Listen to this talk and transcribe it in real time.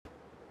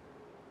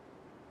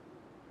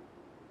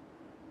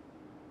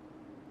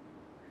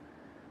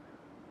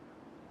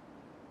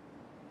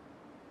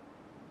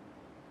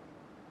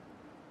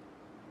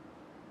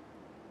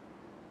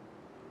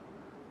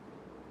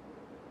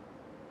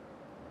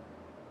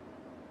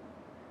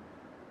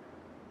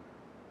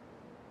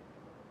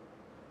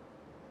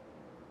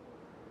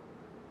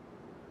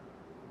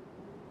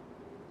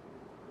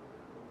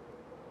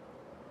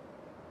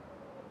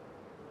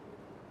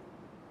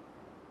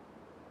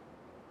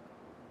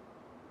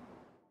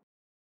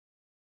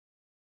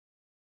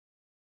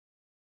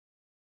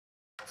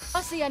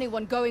see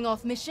anyone going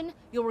off mission,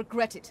 you'll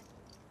regret it.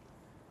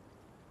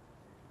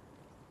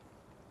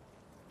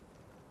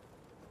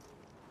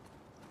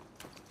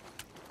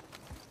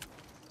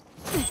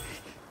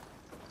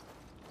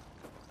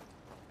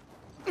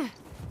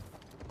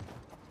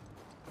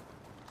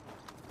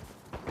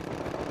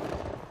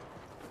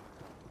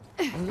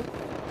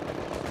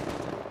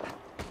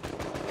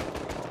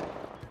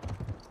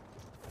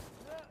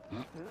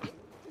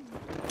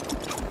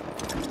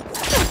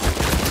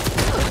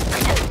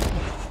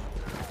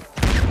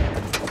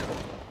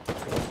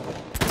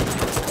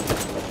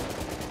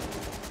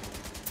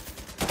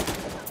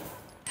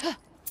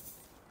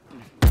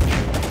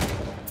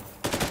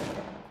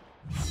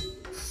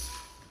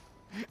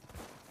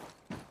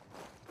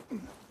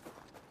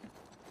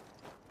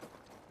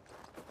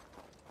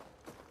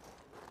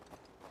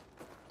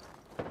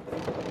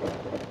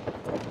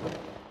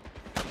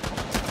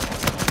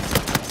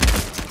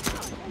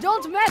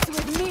 Don't mess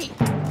with me!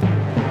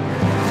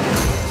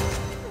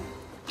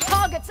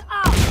 Targets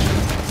out!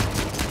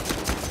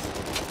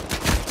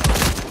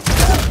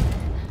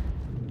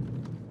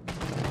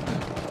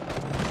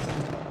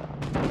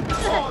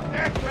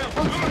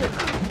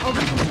 I'll be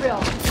the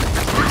drill.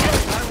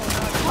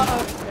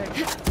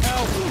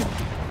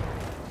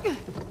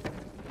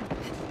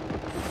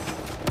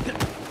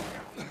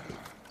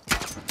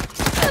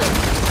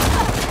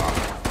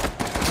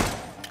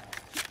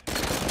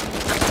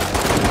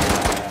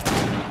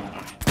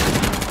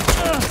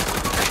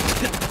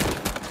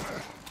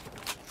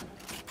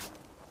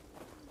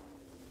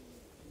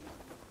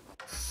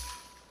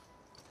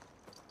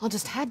 I'll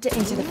just had to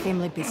enter the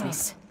family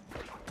business.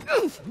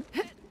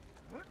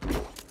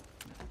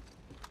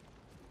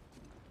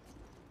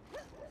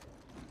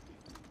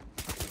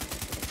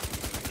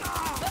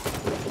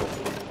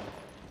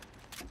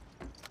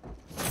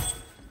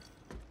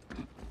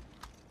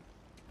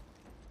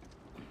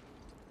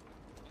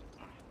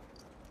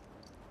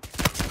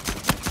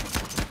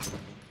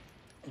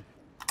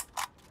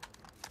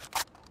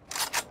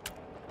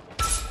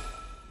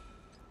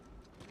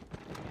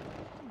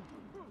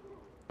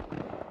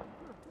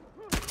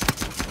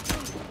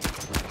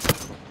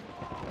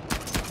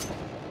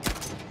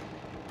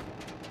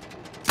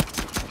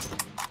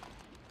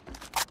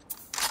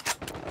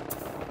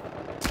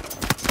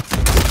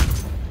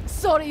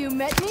 Sorry you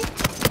met me?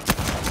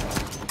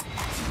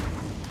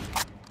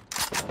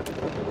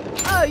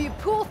 Oh, you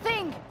poor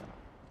thing!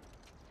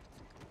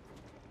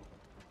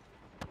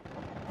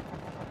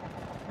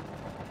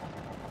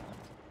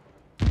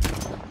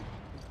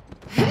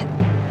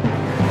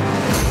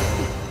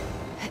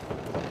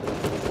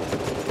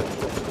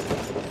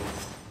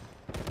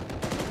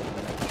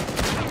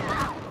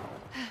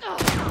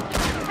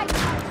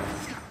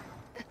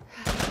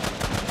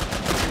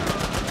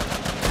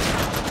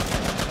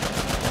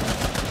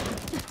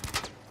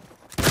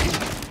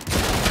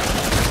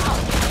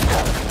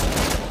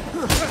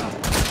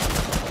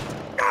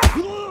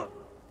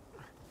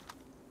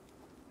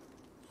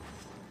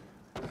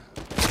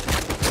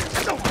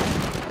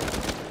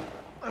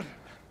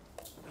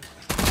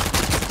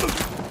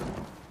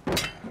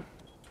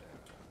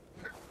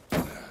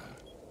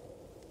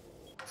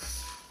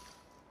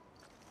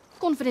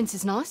 Confidence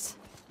is nice.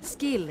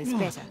 Skill is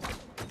better.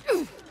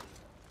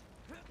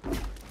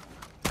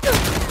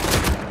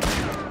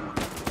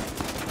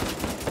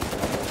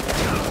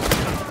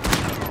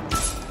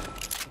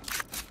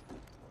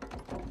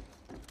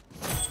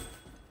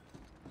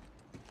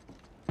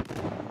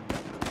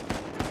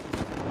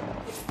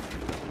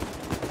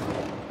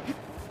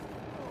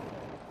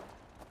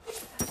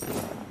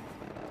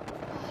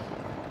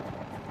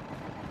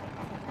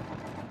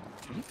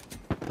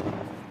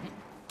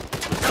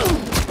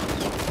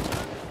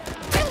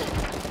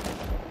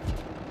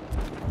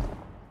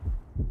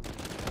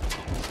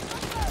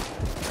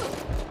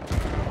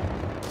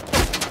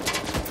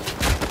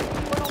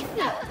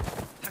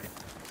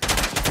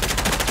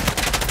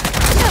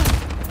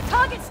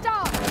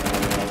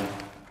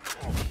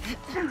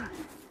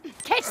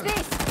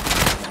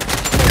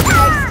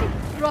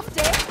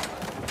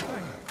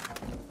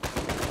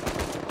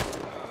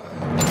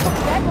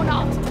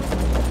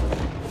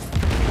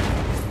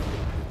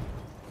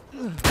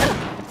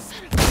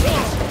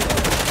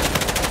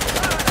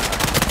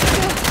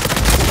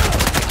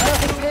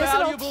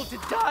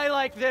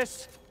 Like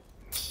this?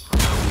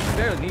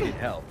 Barely needed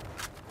help.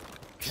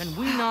 Can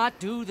we not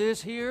do this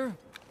here?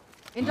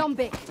 And I'm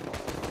big.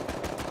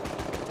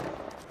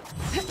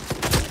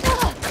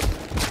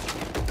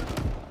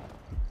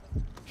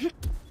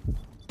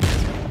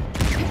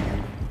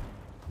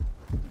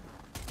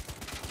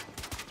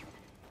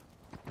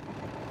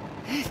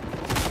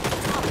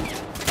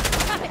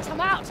 I'm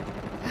out.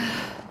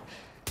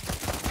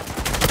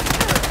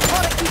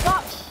 Gotta keep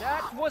up.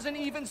 That wasn't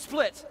even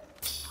split.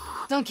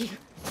 Donkey.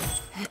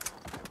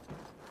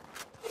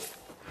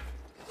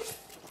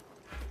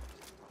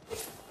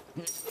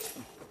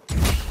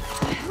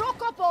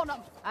 Rock up on him.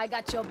 I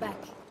got your back.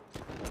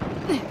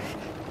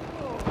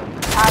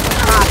 Target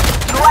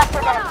locked. Go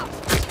after them.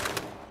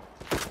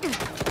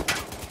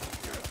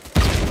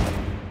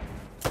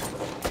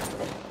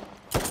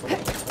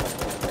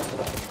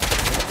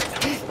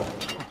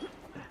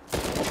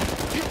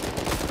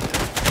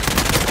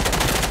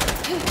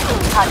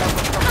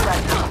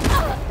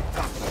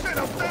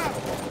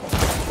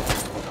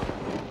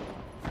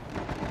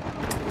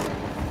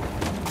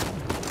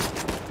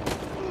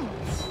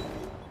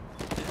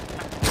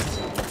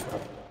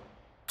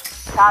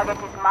 Target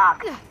is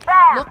marked.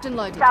 Bam! Locked and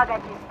loaded.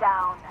 Target is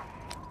down.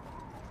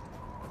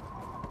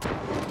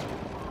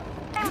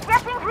 I'm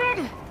getting hit!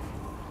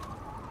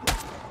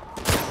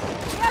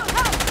 Here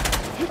comes!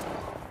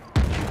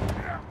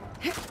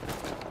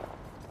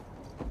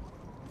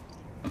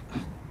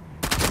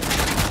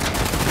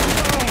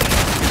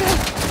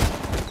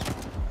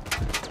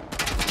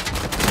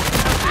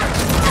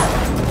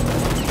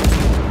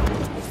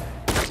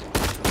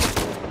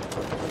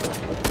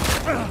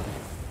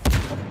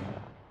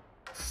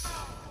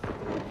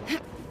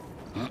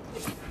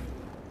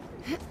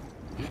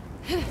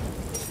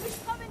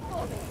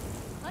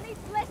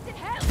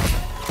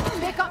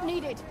 Backup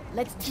needed.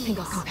 Let's do think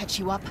I can patch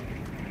you up.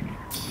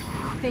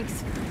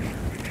 Thanks.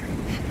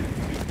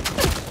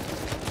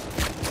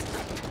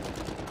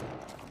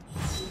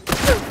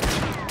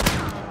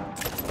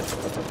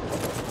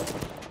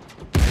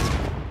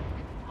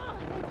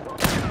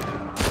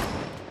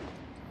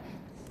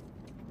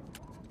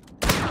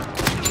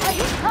 I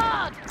hit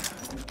hard.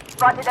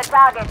 Spotted a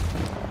target.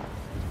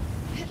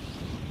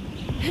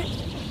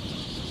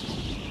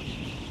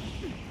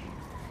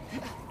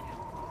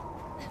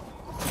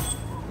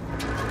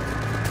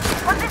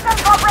 Position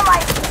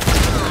compromised.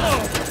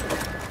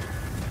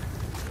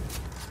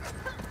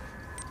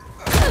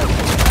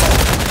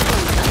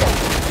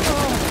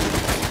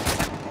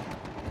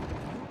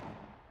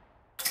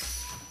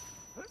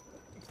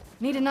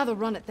 Need another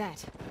run at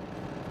that.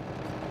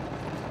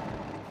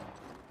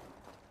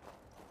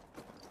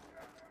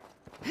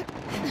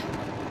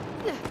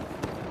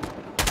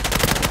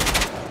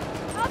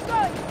 Not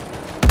good.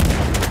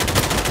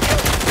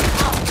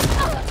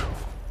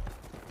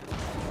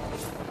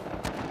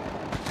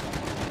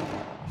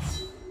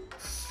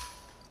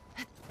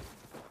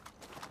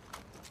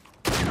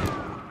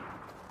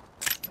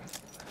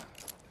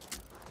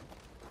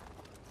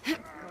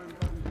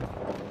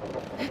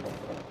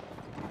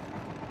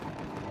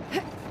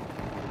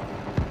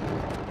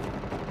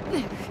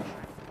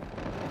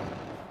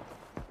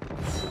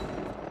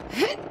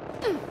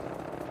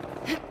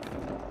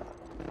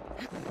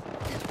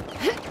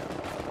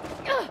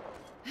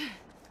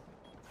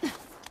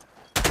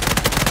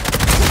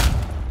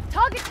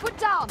 Target put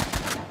down.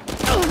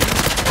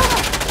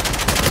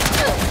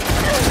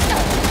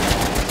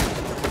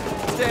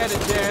 Stand a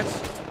chance.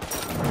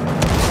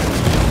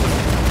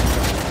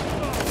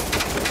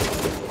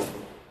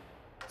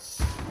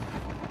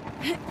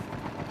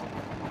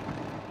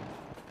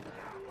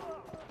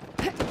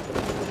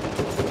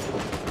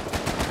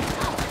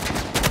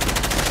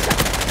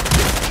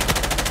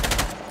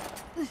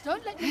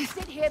 Don't let me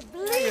sit here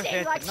bleeding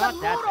hit, like but not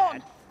some that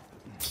moron.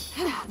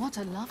 What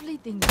a lovely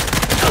thing.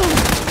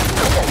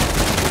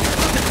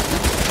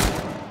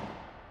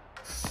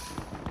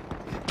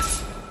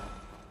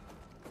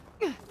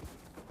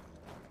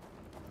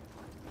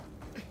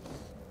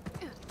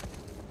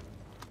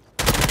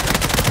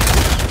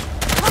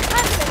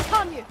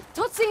 Can't you?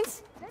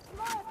 Tootsies! Let's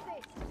more of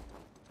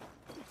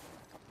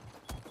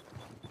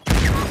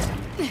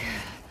this.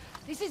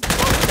 This is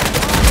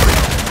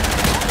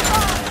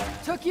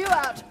took you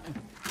out.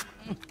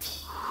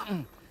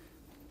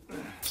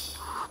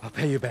 I'll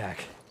pay you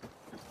back.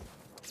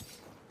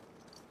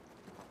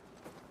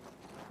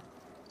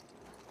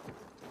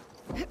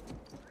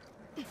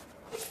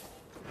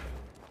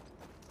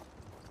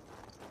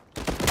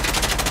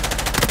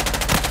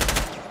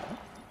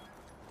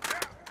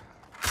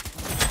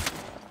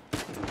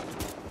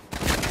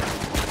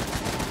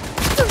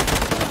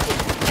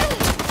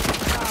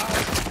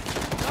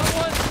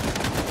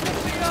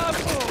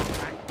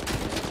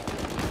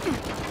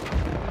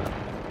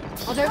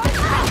 Oh, there it is.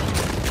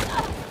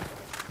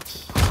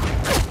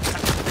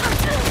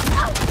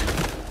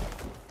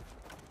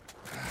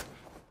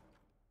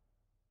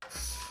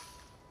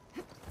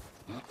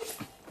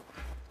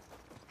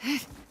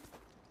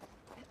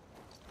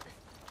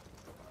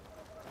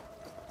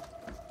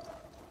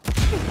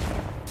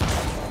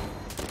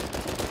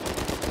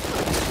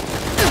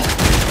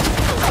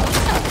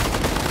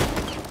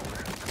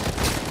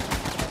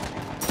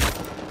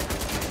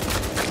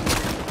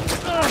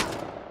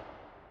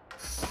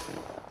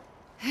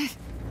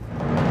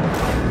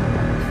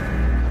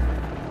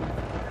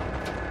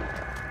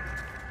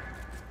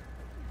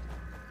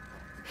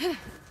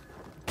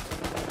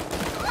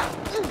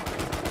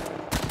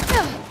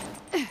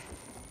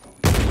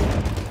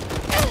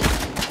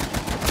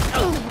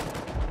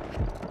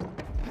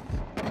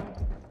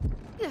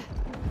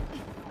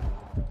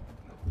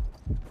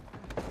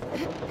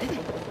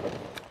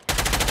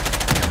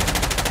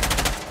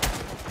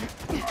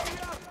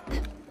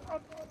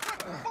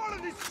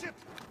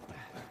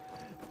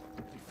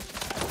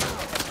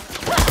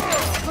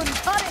 Couldn't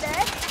cut it,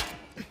 eh?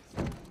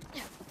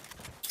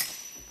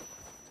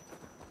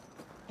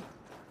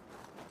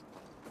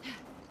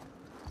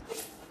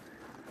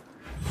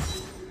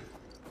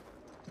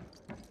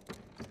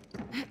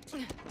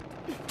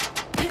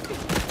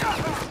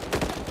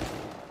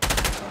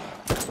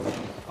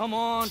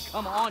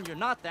 Come on, you're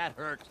not that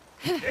hurt.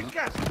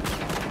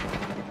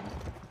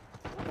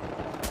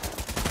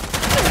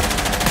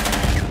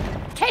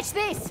 Catch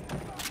this!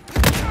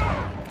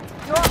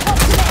 You're a hot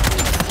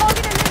mess.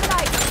 Target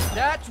eliminated.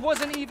 That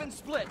was an even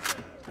split.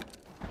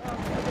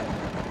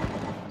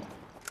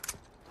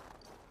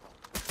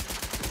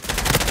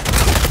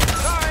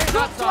 Sorry,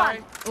 not sorry.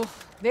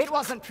 Oof, that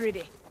wasn't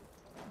pretty.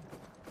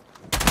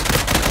 Took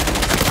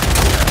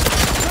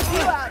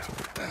you out.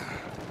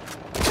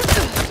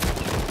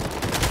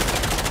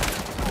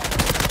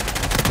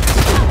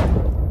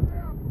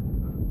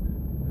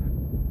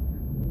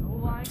 No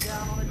lying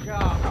down on a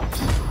job.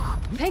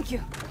 Thank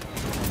you.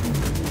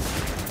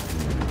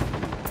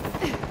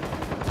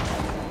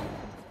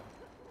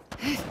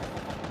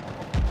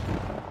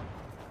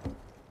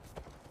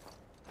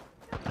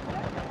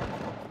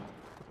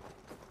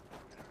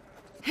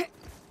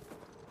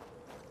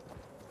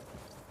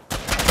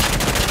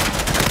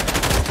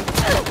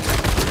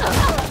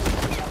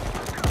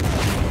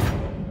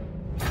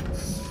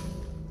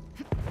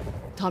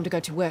 Time to go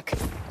to work.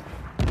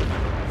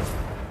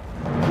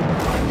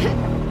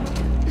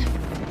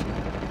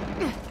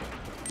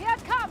 Here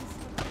it comes!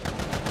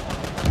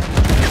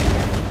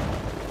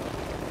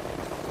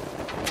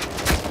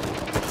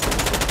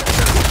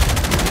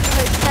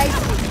 So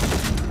tasty.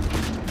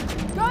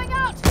 Going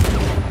out!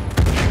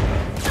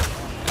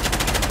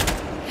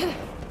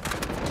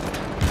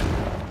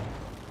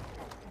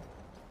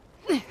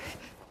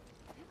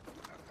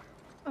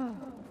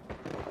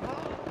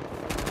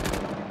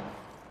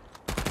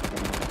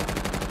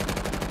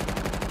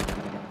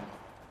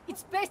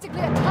 It's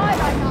basically a tie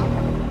right now.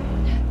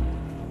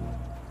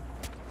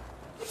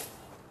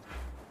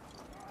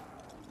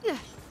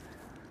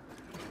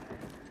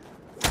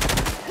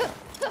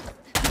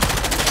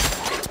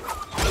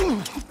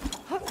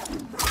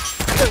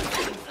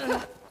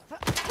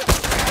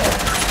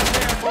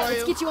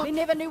 Let's get you on. We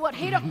never knew what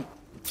hit him.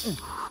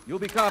 You'll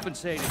be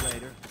compensated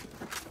later.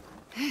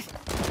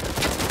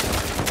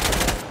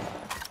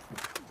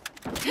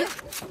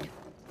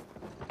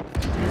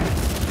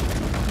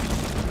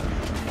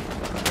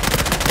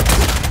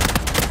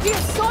 Feel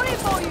sorry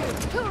for you.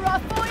 Hoorah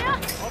for ya.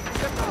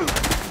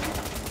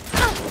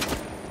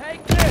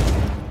 Take this!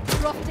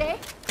 Rough day.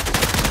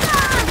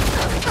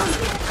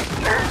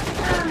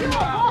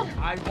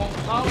 I won't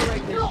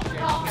tolerate this shit.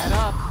 Get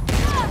up.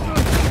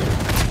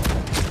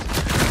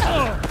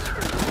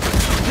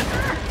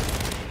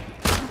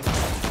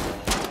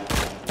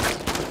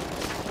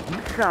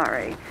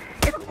 Sorry.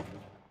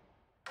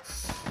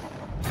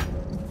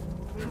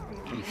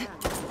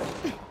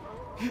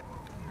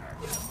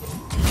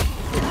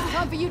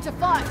 Time for you to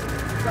fight.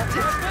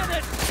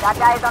 That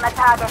guy's on a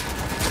target.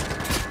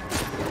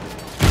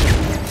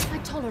 I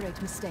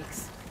tolerate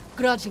mistakes,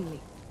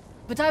 grudgingly,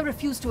 but I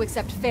refuse to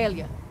accept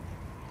failure.